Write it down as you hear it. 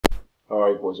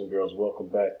Alright, boys and girls, welcome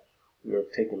back. We are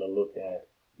taking a look at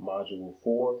Module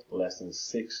 4, Lessons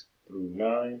 6 through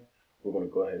 9. We're going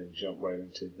to go ahead and jump right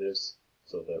into this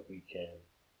so that we can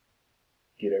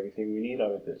get everything we need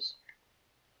out of this.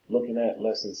 Looking at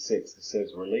Lesson 6, it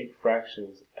says relate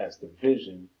fractions as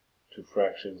division to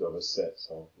fractions of a set.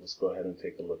 So let's go ahead and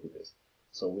take a look at this.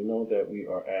 So we know that we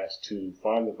are asked to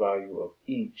find the value of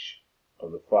each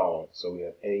of the following. So we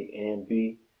have A and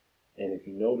B. And if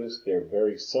you notice, they're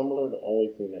very similar. The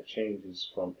only thing that changes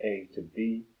from A to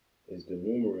B is the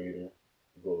numerator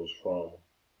goes from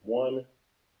 1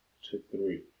 to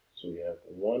 3. So we have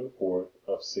 1/4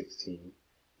 of 16,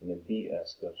 and then B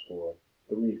asks us for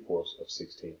 3/4 of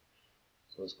 16.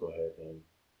 So let's go ahead and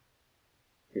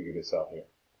figure this out here.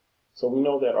 So we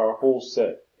know that our whole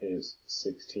set is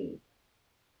 16.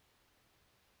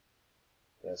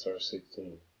 That's our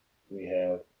 16. We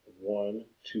have 1,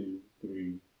 2,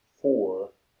 3,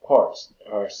 4 parts.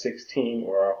 Our 16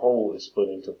 or our whole is split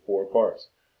into 4 parts.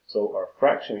 So our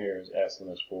fraction here is asking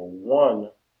us for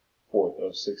 1/4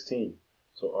 of 16.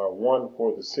 So our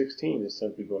 1/4 of 16 is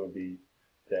simply going to be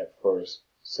that first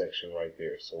section right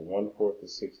there. So 1/4 of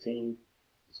 16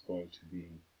 is going to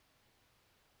be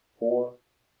 4.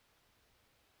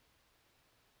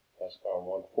 That's our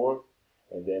 1/4.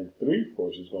 And then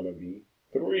 3/4 is going to be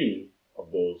 3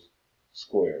 of those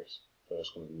squares. So that's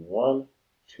going to be 1,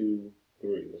 2,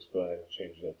 3. Let's go ahead and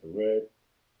change that to red.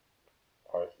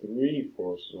 Our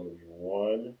 3/4 is going to be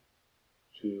 1,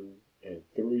 2, and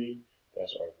 3.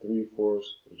 That's our 3/4,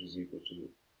 which is equal to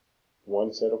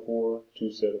 1 set of 4,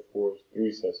 2 set of 4,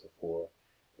 3 sets of 4,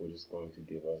 which is going to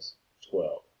give us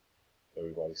 12.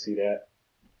 Everybody see that?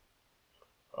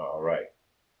 All right.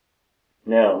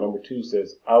 Now, number 2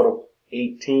 says, out of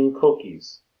 18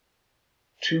 cookies,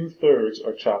 2/3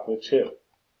 are chocolate chip.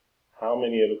 How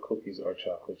many of the cookies are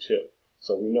chocolate chip?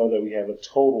 So we know that we have a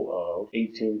total of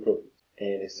 18 cookies.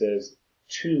 And it says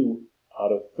 2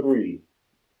 out of 3.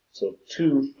 So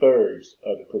 2/3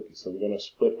 of the cookies. So we're going to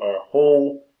split our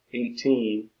whole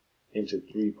 18 into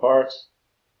 3 parts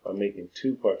by making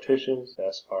 2 partitions.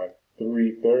 That's our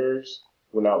 3/3.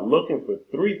 We're not looking for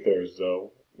 3/3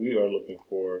 though. We are looking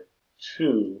for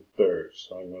 2/3.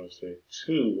 So I'm going to say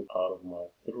 2 out of my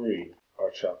 3 are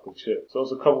chocolate chip. So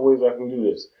there's a couple ways I can do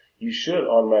this. You should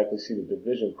automatically see the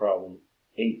division problem.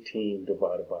 18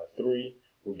 divided by 3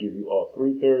 will give you all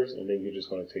 3/3, and then you're just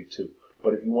going to take 2.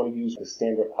 But if you want to use the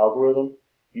standard algorithm,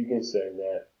 you can say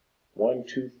that 1,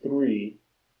 2, 3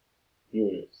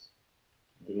 units.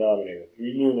 Denominator,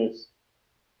 3 units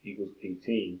equals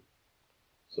 18.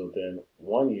 So then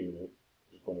 1 unit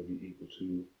is going to be equal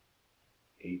to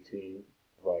 18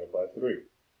 divided by 3.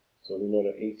 So we know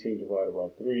that 18 divided by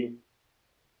 3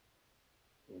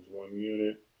 is 1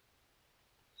 unit.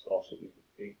 It's also equal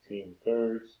to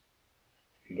 18/3.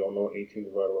 If you don't know what 18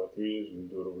 divided by 3 is, you can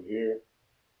do it over here.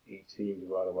 18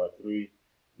 divided by 3,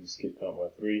 you skip count by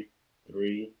 3.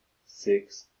 3,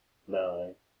 6,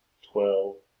 9,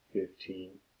 12,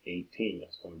 15, 18.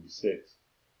 That's going to be 6.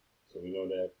 So we know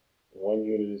that 1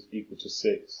 unit is equal to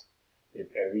 6.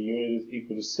 If every unit is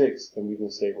equal to 6, then we can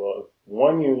say, well, if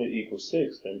 1 unit equals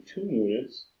 6, then 2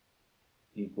 units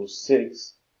equals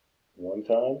 6 1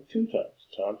 time, 2 times,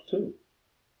 times 2.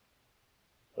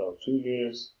 So 2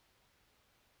 units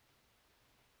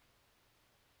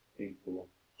equal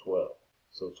 12.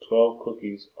 So 12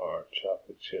 cookies are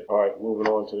chocolate chip. All right,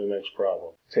 moving on to the next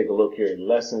problem. Take a look here.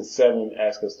 Lesson 7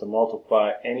 asks us to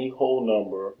multiply any whole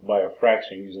number by a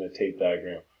fraction using a tape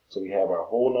diagram. So we have our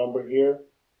whole number here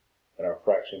and our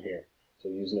fraction here. So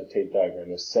using a tape diagram,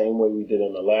 the same way we did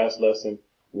in the last lesson,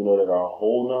 we know that our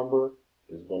whole number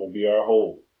is going to be our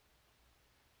whole.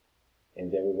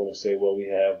 And then we're going to say, well, we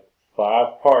have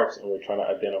 5 parts and we're trying to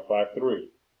identify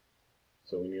 3.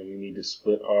 So we need to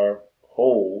split our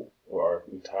whole or our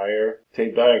entire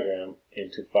tape diagram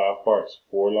into 5 parts.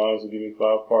 4 lines will give me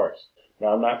 5 parts.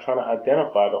 Now I'm not trying to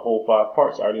identify the whole 5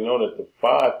 parts. I already know that the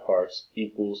 5 parts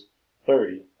equals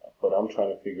 30, but I'm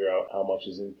trying to figure out how much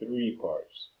is in 3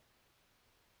 parts.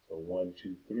 So 1,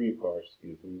 2, 3 parts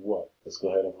gives me what? Let's go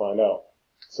ahead and find out.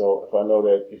 So if I know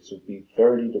that it should be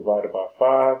 30 divided by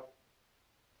 5,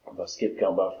 if I skip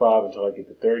count by 5 until I get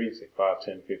to 30, say 5,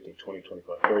 10, 15, 20,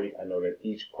 25, 30, I know that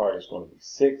each part is going to be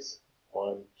 6.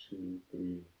 1, 2,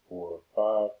 3, 4,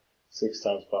 5. 6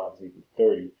 times 5 is equal to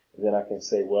 30. And then I can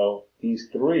say, well, these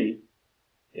 3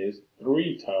 is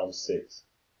 3 times 6.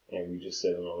 And we just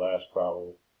said in the last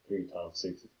problem, 3 times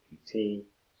 6 is 18.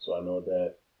 So I know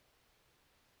that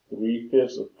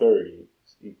 3/5 of 30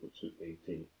 is equal to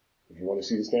 18. If you want to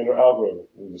see the standard algorithm,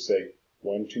 we would say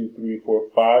 1, 2, 3, 4,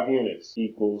 5 units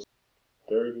equals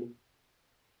 30.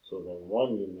 So then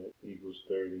 1 unit equals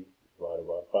 30 divided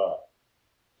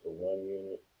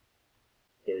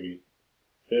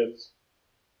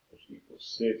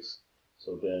 6.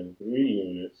 So then 3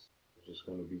 units, which is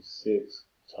going to be 6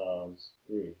 times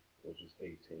 3, which is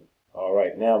 18. All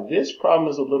right, now this problem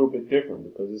is a little bit different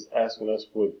because it's asking us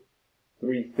for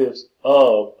 3/5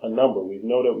 of a number. We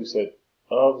know that we said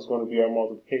of is going to be our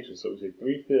multiplication. So we say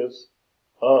 3/5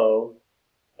 of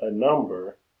a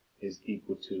number is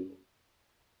equal to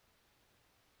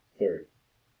 30.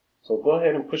 So go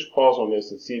ahead and push pause on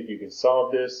this and see if you can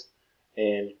solve this.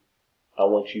 And I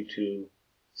want you to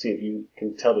see if you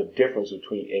can tell the difference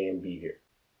between A and B here.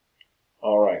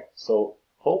 All right, so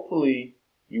hopefully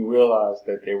you realize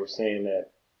that they were saying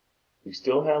that we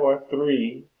still have our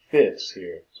 3/5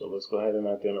 here. So let's go ahead and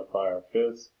identify our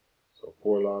fifths. So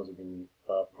 4 lines are going to be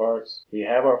 5 parts. We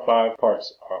have our 5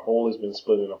 parts. Our whole has been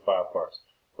split into 5 parts.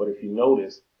 But if you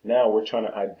notice, now we're trying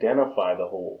to identify the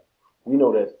whole. We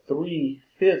know that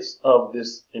 3/5 of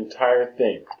this entire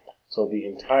thing. So the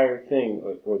entire thing,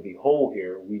 or the whole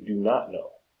here, we do not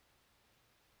know.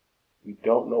 We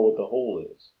don't know what the whole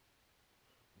is.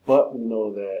 But we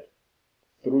know that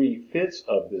 3/5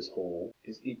 of this whole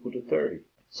is equal to 30.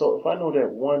 So if I know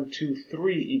that 1, 2,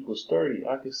 3 equals 30,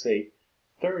 I could say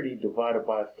 30 divided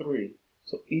by 3.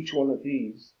 So each one of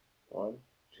these, 1,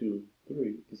 2,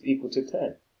 3, is equal to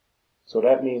 10. So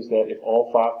that means that if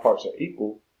all 5 parts are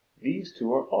equal, these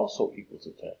two are also equal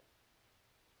to 10.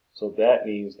 So that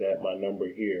means that my number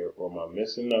here, or my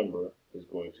missing number, is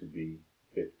going to be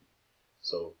 50.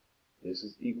 So this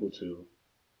is equal to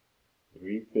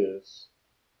 3/5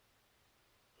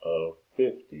 of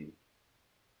 50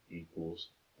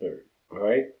 equals 30. All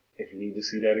right? If you need to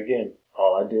see that again,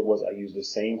 all I did was I used the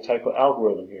same type of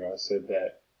algorithm here. I said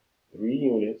that 3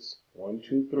 units, 1,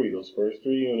 2, 3, those first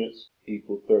 3 units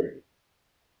equal 30.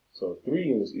 So if 3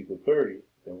 units equal 30,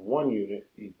 then 1 unit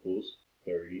equals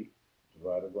 30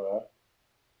 divided by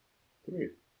 3.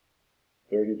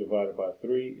 30 divided by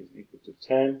 3 is equal to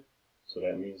 10. So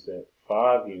that means that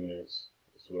 5 units,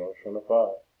 this is what I was trying to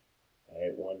find. I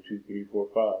had 1, 2, 3, 4,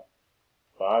 5.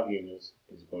 5 units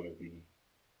is going to be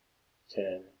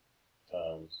 10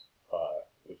 times 5,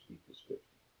 which equals 50.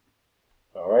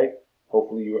 All right?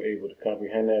 Hopefully you were able to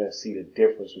comprehend that and see the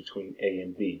difference between A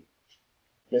and B.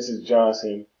 Mrs.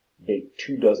 Johnson baked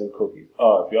 2 dozen cookies.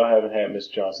 If y'all haven't had Miss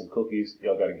Johnson cookies,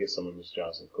 y'all got to get some of Miss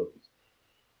Johnson cookies.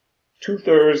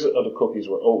 2/3 of the cookies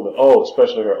were oatmeal. Oh,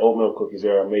 especially her oatmeal cookies.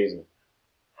 They're amazing.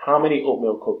 How many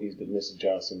oatmeal cookies did Mrs.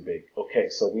 Johnson bake? Okay,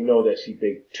 so we know that she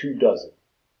baked 2 dozen.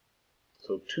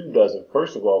 So 2 dozen,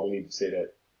 first of all, we need to say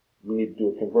that we need to do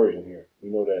a conversion here. We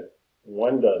know that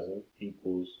 1 dozen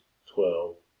equals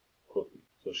 12 cookies.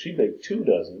 So she baked 2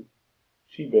 dozen.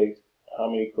 She baked how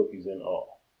many cookies in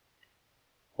all?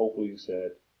 Hopefully you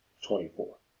said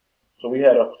 24. So we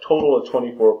had a total of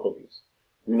 24 cookies.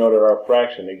 We know that our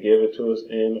fraction, they gave it to us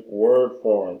in word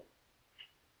form.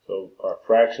 So our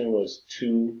fraction was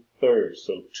 2/3.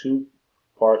 So 2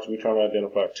 parts, we're trying to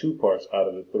identify 2 parts out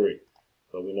of the 3.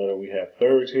 So we know that we have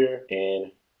thirds here,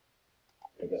 and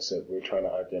like I said, we're trying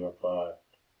to identify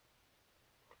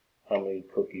how many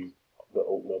cookies, the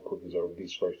oatmeal cookies, are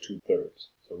these first 2/3.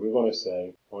 So we're going to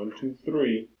say 1, 2,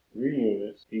 3, 3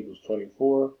 units equals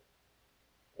 24,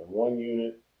 and 1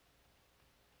 unit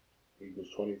equals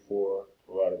 24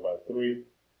 divided by 3.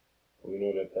 We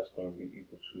know that that's going to be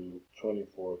equal to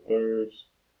 24/3.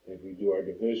 If we do our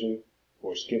division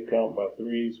or skip count by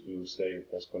 3s, we would say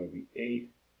that's going to be 8.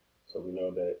 So we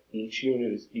know that each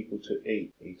unit is equal to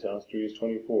 8. 8 times 3 is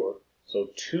 24. So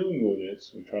 2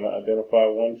 units, we're trying to identify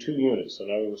 2 units. So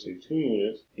now we're going to say 2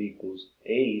 units equals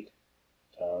 8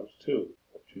 times 2.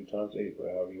 Or 2 times 8, or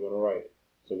however you want to write it.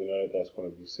 So we know that that's going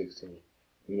to be 16.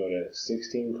 We know that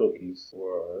 16 cookies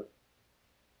were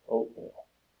oatmeal.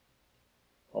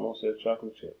 Almost said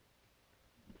chocolate chip.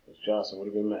 Miss Johnson would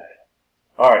have been mad.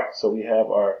 All right, so we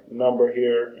have our number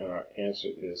here, and our answer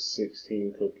is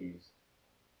 16 cookies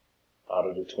out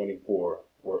of the 24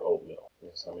 were oatmeal.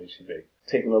 That's how many she baked.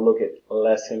 Taking a look at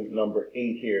lesson number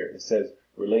 8 here, it says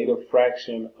relate a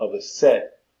fraction of a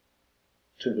set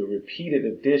to the repeated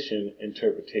addition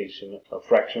interpretation of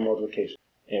fraction multiplication.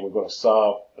 And we're going to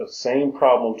solve the same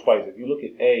problem twice. If you look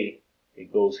at A,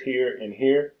 it goes here and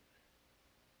here.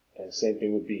 And the same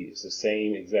thing with B. It's the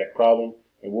same exact problem.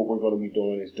 And what we're going to be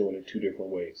doing is doing it 2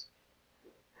 different ways.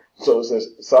 So it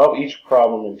says solve each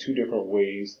problem in 2 different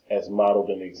ways as modeled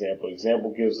in the example.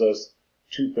 Example gives us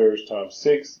 2/3 times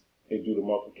 6. They do the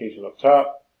multiplication up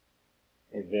top.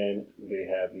 And then they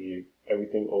have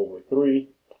everything over 3.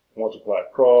 Multiply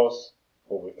across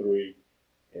over 3.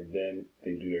 And then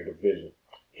they do their division.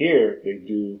 Here they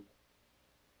do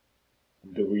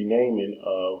the renaming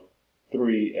of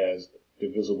 3 as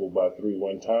divisible by 3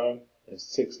 1 time, and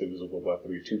 6 divisible by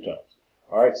 3 2 times.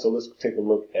 All right, so let's take a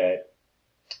look at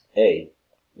A.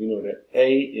 We know that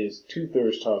A is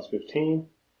 2/3 times 15.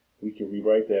 We can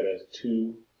rewrite that as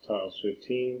 2 times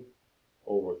 15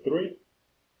 over 3.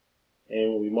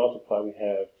 And when we multiply, we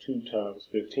have 2 times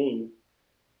 15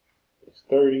 is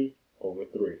 30 over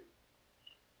 3.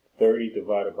 30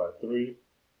 divided by 3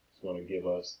 is going to give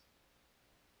us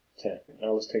 10.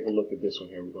 Now let's take a look at this one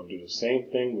here. We're going to do the same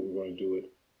thing, but we're going to do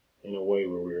it in a way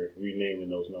where we're renaming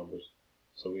those numbers.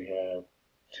 So we have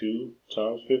 2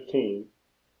 times 15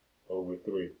 over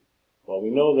 3. Well,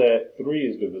 we know that 3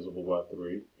 is divisible by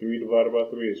 3. 3 divided by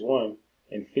 3 is 1,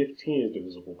 and 15 is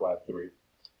divisible by 3.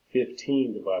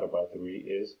 15 divided by 3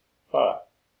 is 5.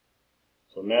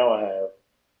 So now I have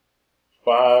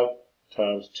 5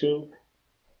 times 2,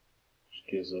 which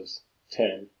gives us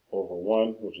 10 over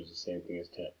 1, which is the same thing as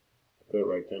 10. I could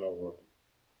write 10 over,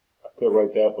 I could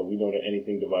write that, but we know that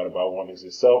anything divided by 1 is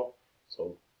itself,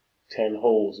 so 10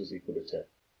 wholes is equal to 10.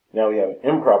 Now we have an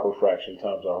improper fraction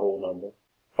times our whole number.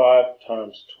 5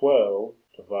 times 12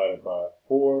 divided by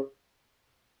 4.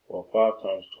 Well, 5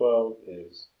 times 12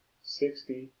 is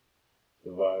 60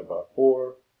 divided by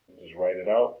 4. Just write it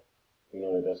out. We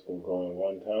know that that's going to go in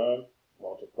one time.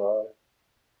 Multiply,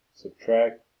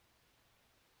 subtract,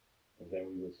 and then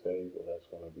we would say, well, that's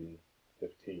going to be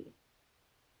 15.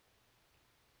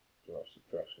 Do our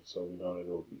subtraction. So we know that it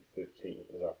will be 15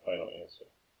 is our final answer.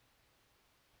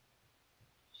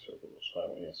 Circle those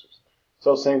final answers.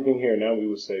 So same thing here. Now we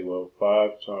would say, well,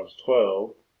 5 times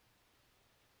 12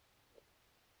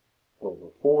 over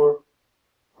 4.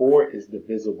 4 is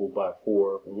divisible by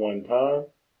 4 one time.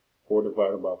 4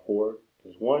 divided by 4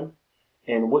 is 1.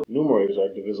 And what numerators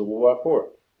are divisible by 4?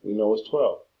 We know it's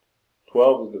 12.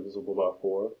 12 is divisible by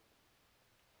 4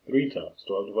 3 times.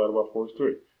 12 divided by 4 is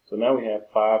 3. So now we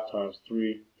have 5 times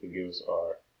 3 to give us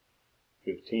our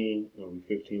 15. It'll be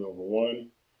 15 over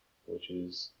 1, which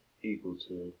is equal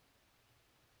to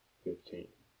 15.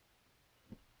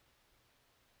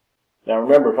 Now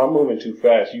remember, if I'm moving too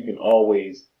fast, you can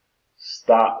always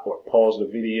stop or pause the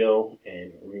video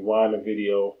and rewind the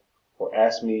video, or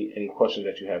ask me any questions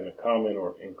that you have in a comment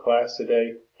or in class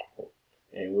today,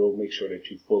 and we'll make sure that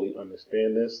you fully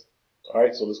understand this.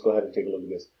 Alright, so let's go ahead and take a look at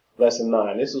this. Lesson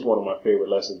 9. This is one of my favorite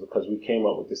lessons because we came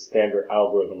up with this standard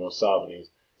algorithm on solving these.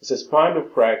 It says find the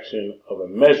fraction of a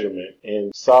measurement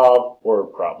and solve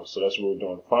word problems. So that's what we're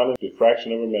doing. Find the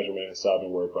fraction of a measurement and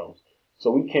solving word problems. So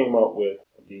we came up with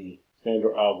the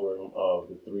standard algorithm of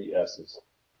the 3 S's,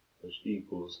 which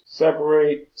equals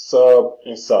separate, sub,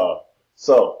 and solve.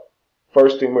 So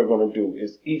first thing we're going to do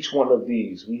is each one of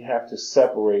these, we have to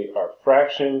separate our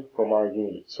fraction from our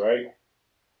units, right?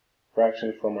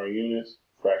 Fraction from our units,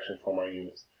 fraction from our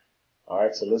units. All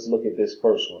right, so let's look at this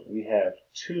first one. We have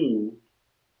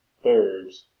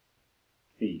 2/3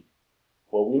 feet.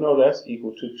 Well, we know that's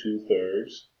equal to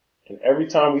 2/3. And every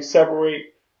time we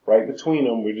separate, right between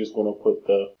them, we're just going to put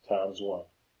the times 1.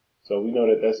 So we know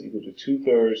that that's equal to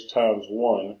 2/3 times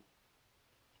 1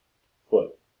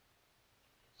 foot.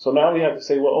 So now we have to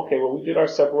say, well, okay, well, we did our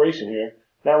separation here.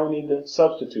 Now we need to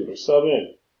substitute or sub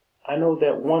in. I know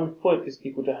that 1 foot is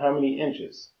equal to how many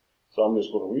inches? So I'm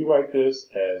just going to rewrite this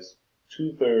as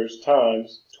 2/3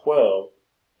 times 12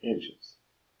 inches.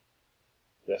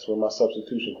 That's where my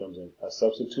substitution comes in. I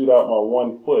substitute out my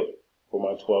 1 foot for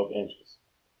my 12 inches.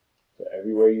 So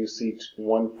everywhere you see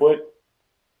 1 foot,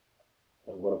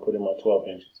 I'm going to put in my 12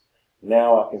 inches.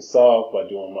 Now I can solve by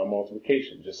doing my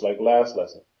multiplication, just like last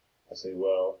lesson. I say,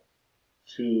 well,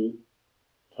 2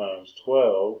 times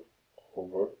 12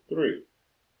 over 3.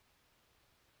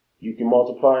 You can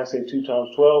multiply and say 2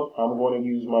 times 12. I'm going to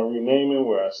use my renaming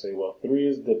where I say, well, 3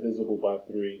 is divisible by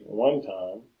 3 one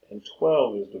time, and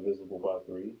 12 is divisible by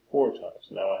 3 4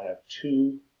 times. Now I have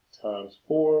 2 times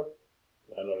 4.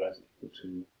 I know that's equal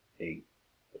to 8.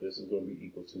 So this is going to be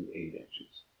equal to 8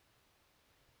 inches.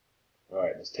 All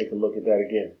right, let's take a look at that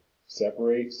again.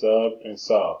 Separate, sub, and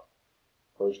solve.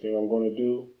 First thing I'm going to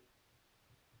do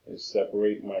is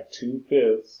separate my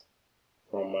 2/5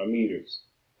 from my meters.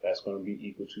 That's going to be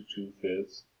equal to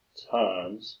 2/5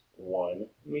 times 1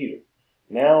 meter.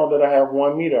 Now that I have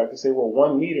 1 meter, I can say, well,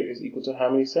 1 meter is equal to how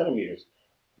many centimeters?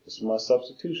 This is my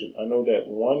substitution. I know that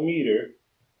 1 meter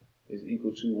is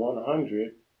equal to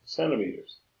 100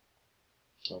 centimeters.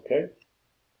 Okay?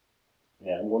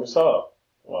 Now I'm going to solve.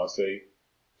 Well, I'll say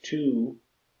 2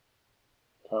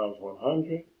 times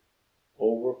 100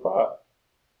 over 5.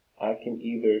 I can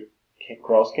either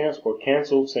cross cancel or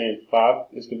cancel, saying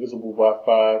 5 is divisible by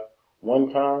 5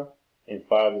 one time, and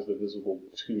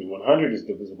 100 is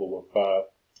divisible by 5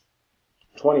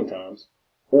 20 times,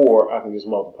 or I can just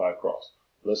multiply across.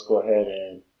 Let's go ahead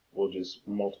and we'll just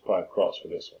multiply across for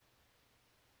this one.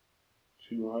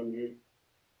 200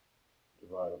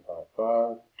 divided by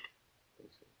 5.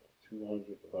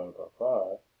 200 divided by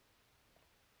 5.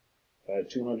 If I had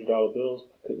 $200 bills,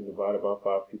 I couldn't divide it by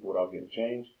 5 people without getting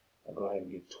change. I'll go ahead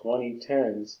and get 20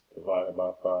 tens divided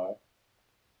by 5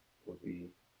 would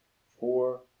be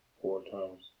 4. 4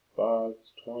 times 5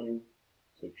 is 20.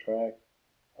 Subtract.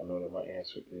 I know that my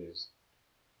answer is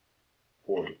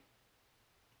 40.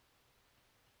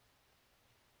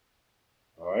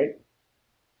 Alright.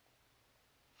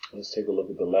 Let's take a look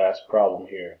at the last problem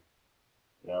here.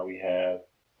 Now we have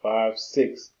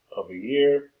 5/6 of a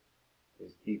year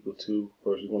is equal to,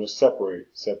 first we're going to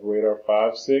separate our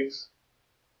 5/6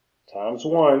 times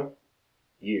 1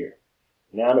 year.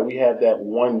 Now that we have that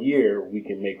 1 year, we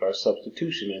can make our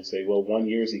substitution and say, well, 1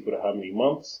 year is equal to how many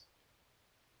months?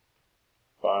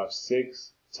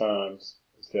 5/6 times,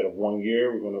 instead of 1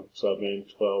 year, we're going to sub in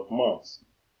 12 months.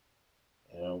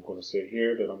 And I'm going to say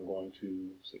here that I'm going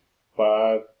to say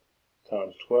 5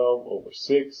 times 12 over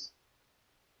 6.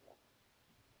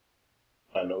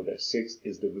 I know that 6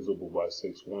 is divisible by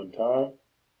 6 one time.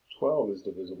 12 is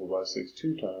divisible by 6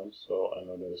 two times. So I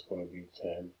know that it's going to be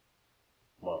 10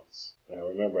 months. Now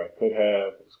remember, I could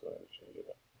have, let's go ahead and change it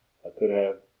up. I could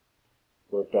have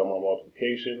worked out my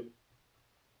multiplication.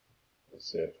 It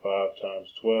said 5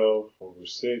 times 12 over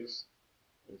 6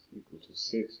 is equal to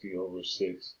 60 over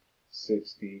 6.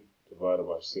 60 divided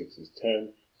by 6 is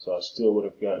 10. So I still would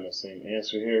have gotten the same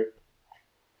answer here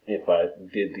if I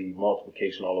did the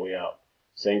multiplication all the way out.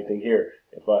 Same thing here.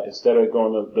 If I, instead of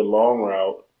going the long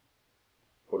route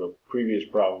for the previous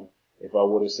problem, if I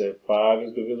would have said 5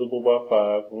 is divisible by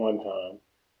 5 one time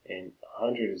and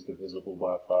 100 is divisible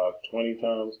by 5 20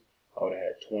 times, I would have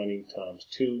had 20 times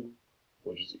 2,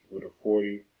 which is equal to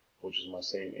 40, which is my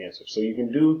same answer. So you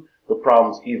can do the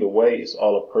problems either way. It's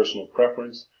all a personal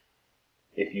preference.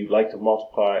 If you'd like to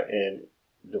multiply and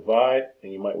divide,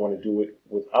 then you might want to do it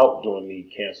without doing the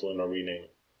canceling or renaming.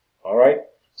 All right.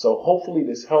 So hopefully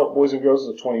this helped, boys and girls.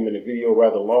 It's a 20-minute video,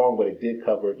 rather long, but it did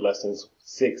cover lessons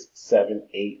 6, 7,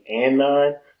 8, and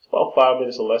 9. It's about 5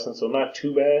 minutes a lesson, so not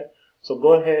too bad. So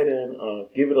go ahead and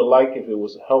give it a like if it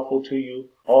was helpful to you.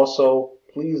 Also,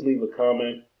 please leave a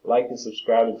comment, like and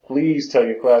subscribe. And please tell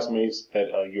your classmates that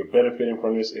you're benefiting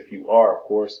from this if you are, of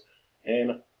course.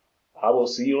 And I will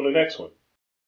see you on the next one.